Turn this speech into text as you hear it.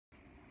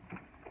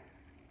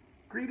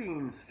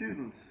Greetings,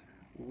 students.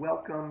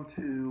 Welcome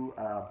to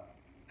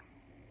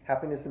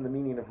Happiness and the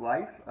Meaning of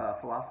Life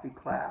philosophy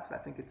class. I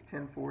think it's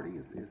 1040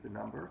 is the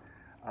number.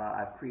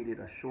 I've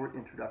created a short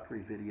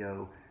introductory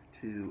video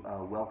to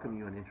welcome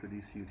you and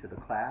introduce you to the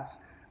class.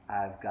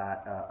 I've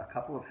got a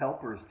couple of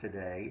helpers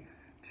today.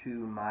 To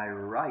my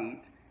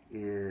right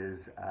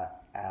is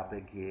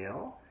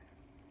Abigail,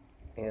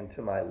 and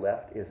to my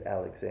left is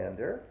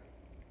Alexander.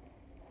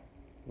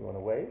 You want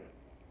to wave?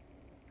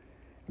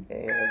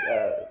 And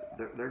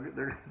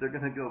they're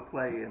going to go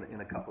play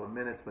in a couple of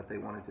minutes, but they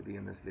wanted to be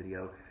in this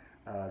video.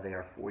 They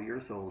are 4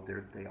 years old.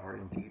 They are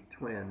indeed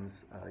twins.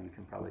 You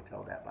can probably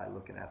tell that by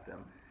looking at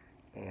them.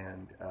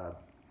 And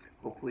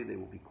hopefully they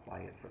will be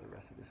quiet for the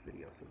rest of this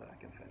video so that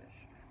I can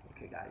finish.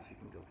 Okay, guys, you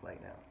can go play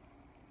now.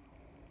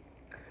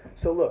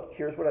 So look,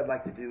 here's what I'd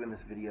like to do in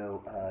this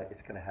video.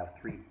 It's going to have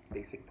three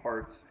basic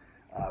parts.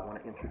 I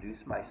want to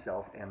introduce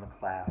myself and the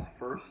class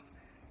first,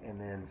 and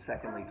then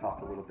secondly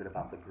talk a little bit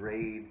about the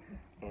grade,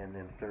 and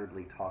then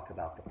thirdly talk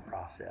about the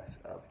process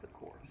of the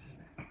course.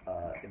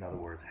 In other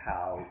words,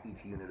 how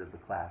each unit of the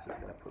class is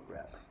going to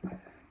progress.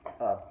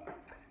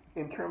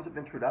 In terms of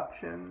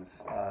introductions,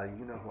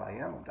 you know who I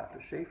am. I'm Dr.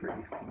 Schafer.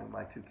 You know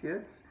my two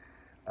kids.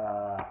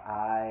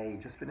 I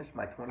just finished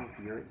my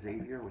 20th year at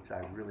Xavier, which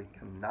I really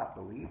cannot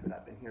believe that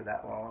I've been here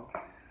that long.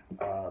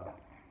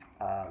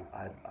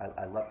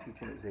 I love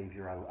teaching at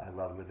Xavier. I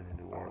love living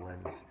in New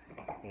Orleans,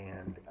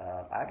 and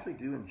I actually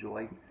do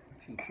enjoy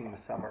teaching the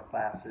summer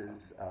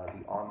classes.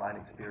 The online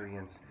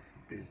experience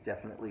is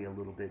definitely a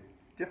little bit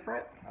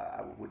different.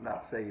 I would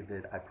not say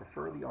that I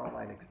prefer the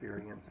online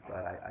experience,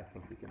 but I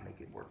think we can make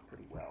it work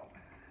pretty well.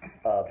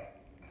 A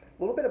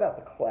little bit about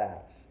the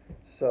class.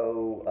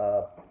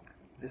 So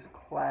this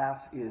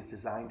class is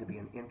designed to be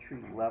an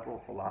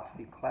entry-level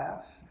philosophy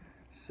class.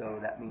 So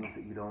that means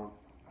that you don't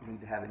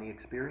need to have any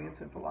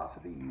experience in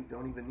philosophy. You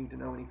don't even need to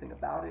know anything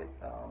about it.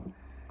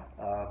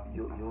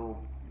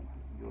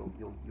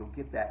 You'll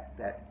get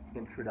that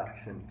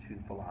introduction to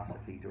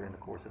philosophy during the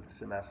course of the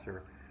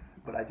semester.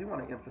 But I do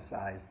want to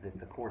emphasize that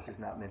the course is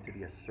not meant to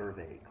be a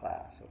survey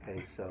class.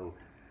 Okay, so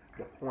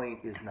the point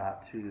is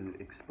not to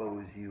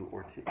expose you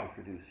or to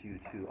introduce you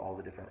to all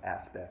the different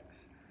aspects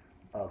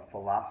of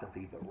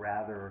philosophy, but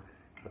rather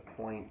the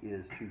point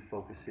is to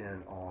focus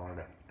in on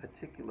a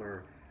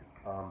particular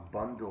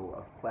bundle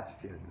of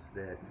questions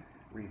that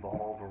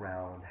revolve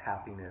around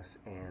happiness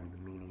and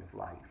the meaning of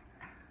life.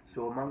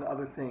 So among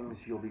other things,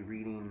 you'll be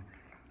reading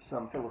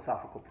some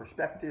philosophical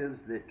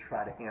perspectives that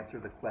try to answer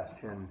the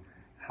question,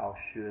 how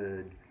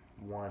should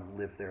one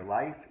live their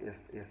life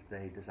if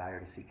they desire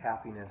to seek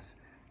happiness?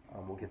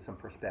 We'll get some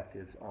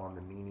perspectives on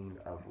the meaning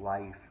of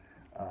life,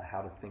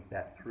 how to think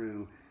that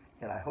through,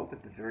 and I hope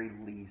at the very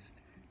least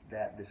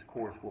that this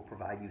course will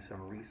provide you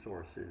some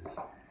resources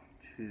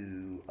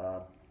to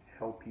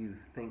help you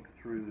think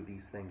through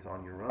these things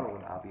on your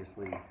own.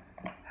 Obviously,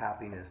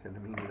 happiness and the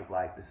meaning of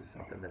life, this is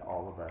something that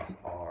all of us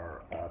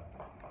are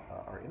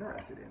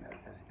interested in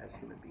as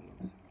human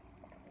beings.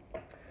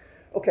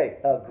 Okay,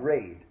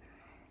 grade.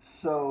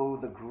 So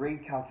the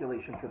grade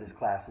calculation for this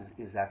class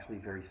is actually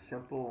very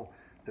simple.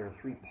 There are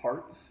three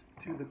parts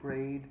to the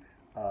grade.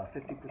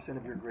 50%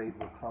 of your grade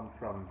will come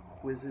from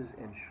quizzes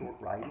and short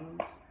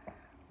writings.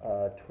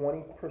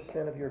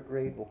 20% of your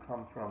grade will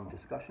come from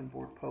discussion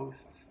board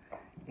posts,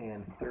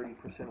 and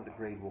 30% of the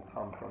grade will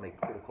come from a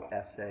critical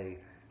essay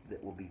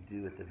that will be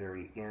due at the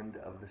very end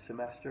of the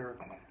semester.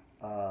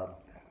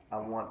 I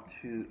want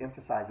to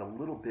emphasize a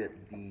little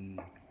bit the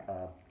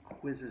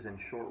quizzes and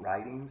short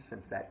writings,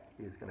 since that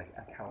is going to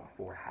account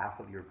for half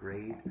of your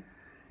grade.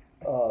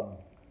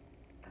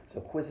 So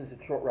quizzes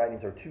and short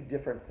writings are two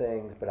different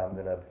things, but I'm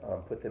going to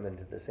put them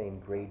into the same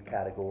grade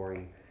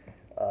category.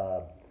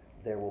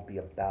 There will be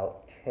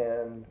about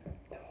 10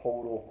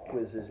 total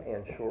quizzes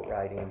and short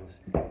writings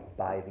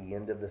by the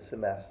end of the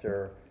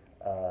semester,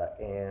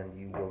 and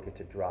you will get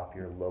to drop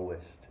your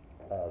lowest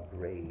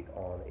grade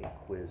on a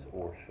quiz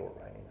or short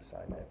writing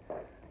assignment.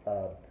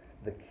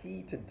 The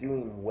key to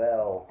doing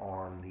well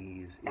on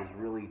these is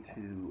really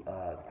to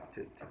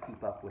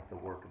keep up with the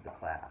work of the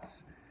class.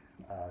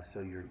 So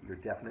you're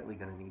definitely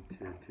going to need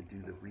to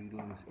do the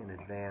readings in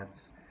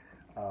advance,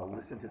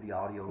 listen to the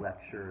audio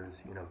lectures,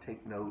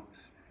 take notes.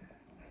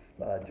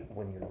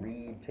 When you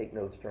read, take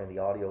notes during the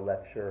audio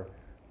lecture,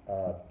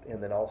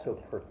 and then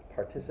also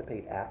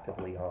participate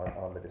actively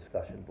on the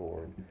discussion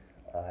board.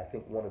 I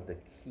think one of the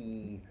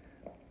key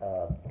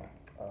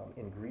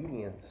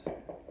ingredients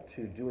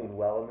to doing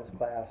well in this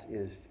class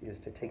is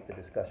to take the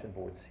discussion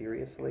board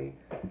seriously.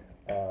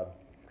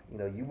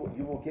 You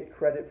will get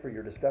credit for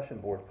your discussion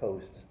board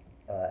posts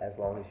as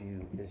long as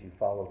you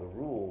follow the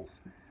rules,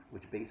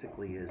 which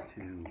basically is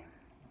to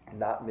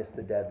not miss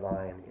the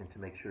deadline and to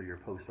make sure your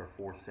posts are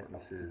 4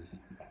 sentences,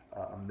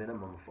 a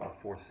minimum of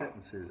 4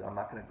 sentences. I'm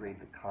not going to grade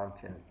the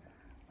content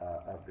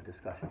of the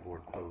discussion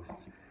board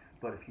posts,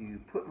 but if you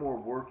put more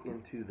work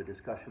into the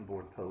discussion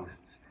board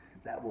posts,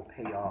 that will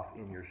pay off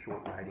in your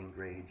short writing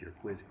grades, your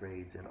quiz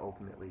grades, and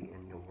ultimately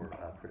in your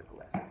critical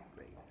essay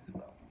grade as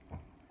well.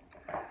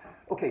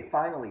 Okay,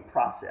 finally,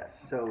 process.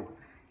 So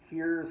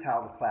here's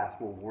how the class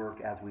will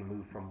work as we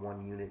move from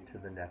one unit to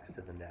the next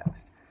to the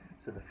next.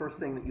 So the first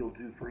thing that you'll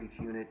do for each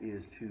unit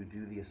is to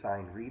do the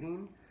assigned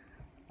reading.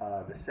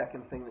 The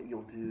second thing that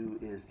you'll do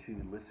is to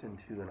listen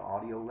to an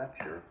audio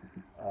lecture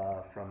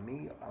from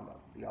me.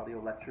 The audio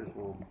lectures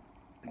will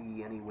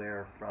be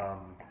anywhere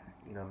from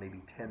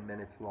maybe 10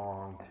 minutes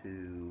long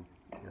to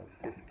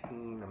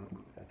 15.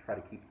 I try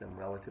to keep them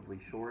relatively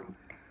short.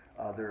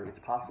 It's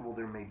possible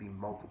there may be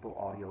multiple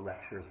audio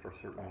lectures for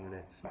certain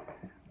units,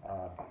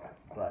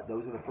 but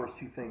those are the first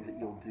two things that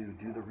you'll do.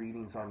 Do the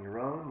readings on your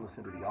own,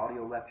 listen to the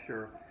audio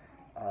lecture,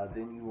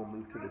 then you will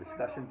move to the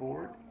discussion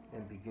board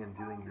and begin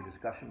doing your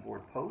discussion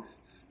board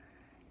posts.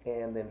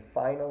 And then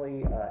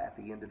finally, at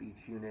the end of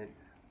each unit,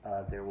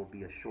 there will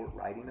be a short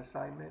writing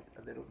assignment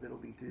that'll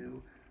be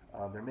due.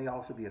 There may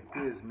also be a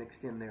quiz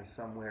mixed in there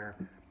somewhere,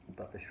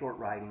 but the short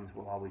writings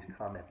will always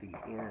come at the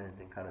end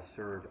and kind of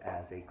serve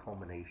as a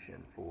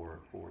culmination for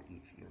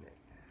each unit.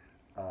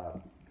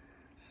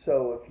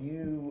 So if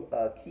you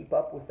keep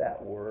up with that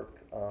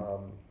work,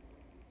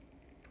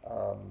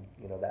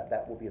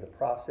 that will be the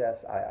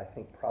process. I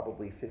think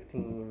probably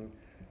 15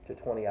 to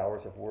 20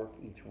 hours of work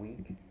each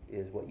week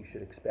is what you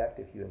should expect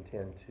if you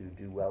intend to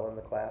do well in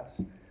the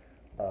class.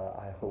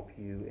 I hope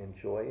you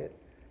enjoy it.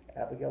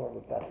 Abigail, I'm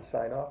about to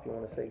sign off. You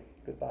want to say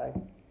goodbye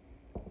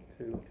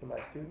to my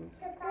students?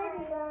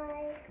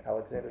 Goodbye.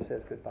 Alexander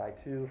says goodbye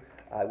too.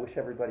 I wish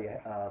everybody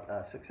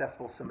a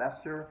successful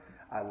semester.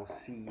 I will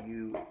see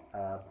you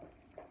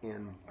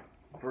in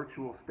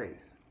virtual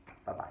space.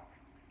 Bye-bye.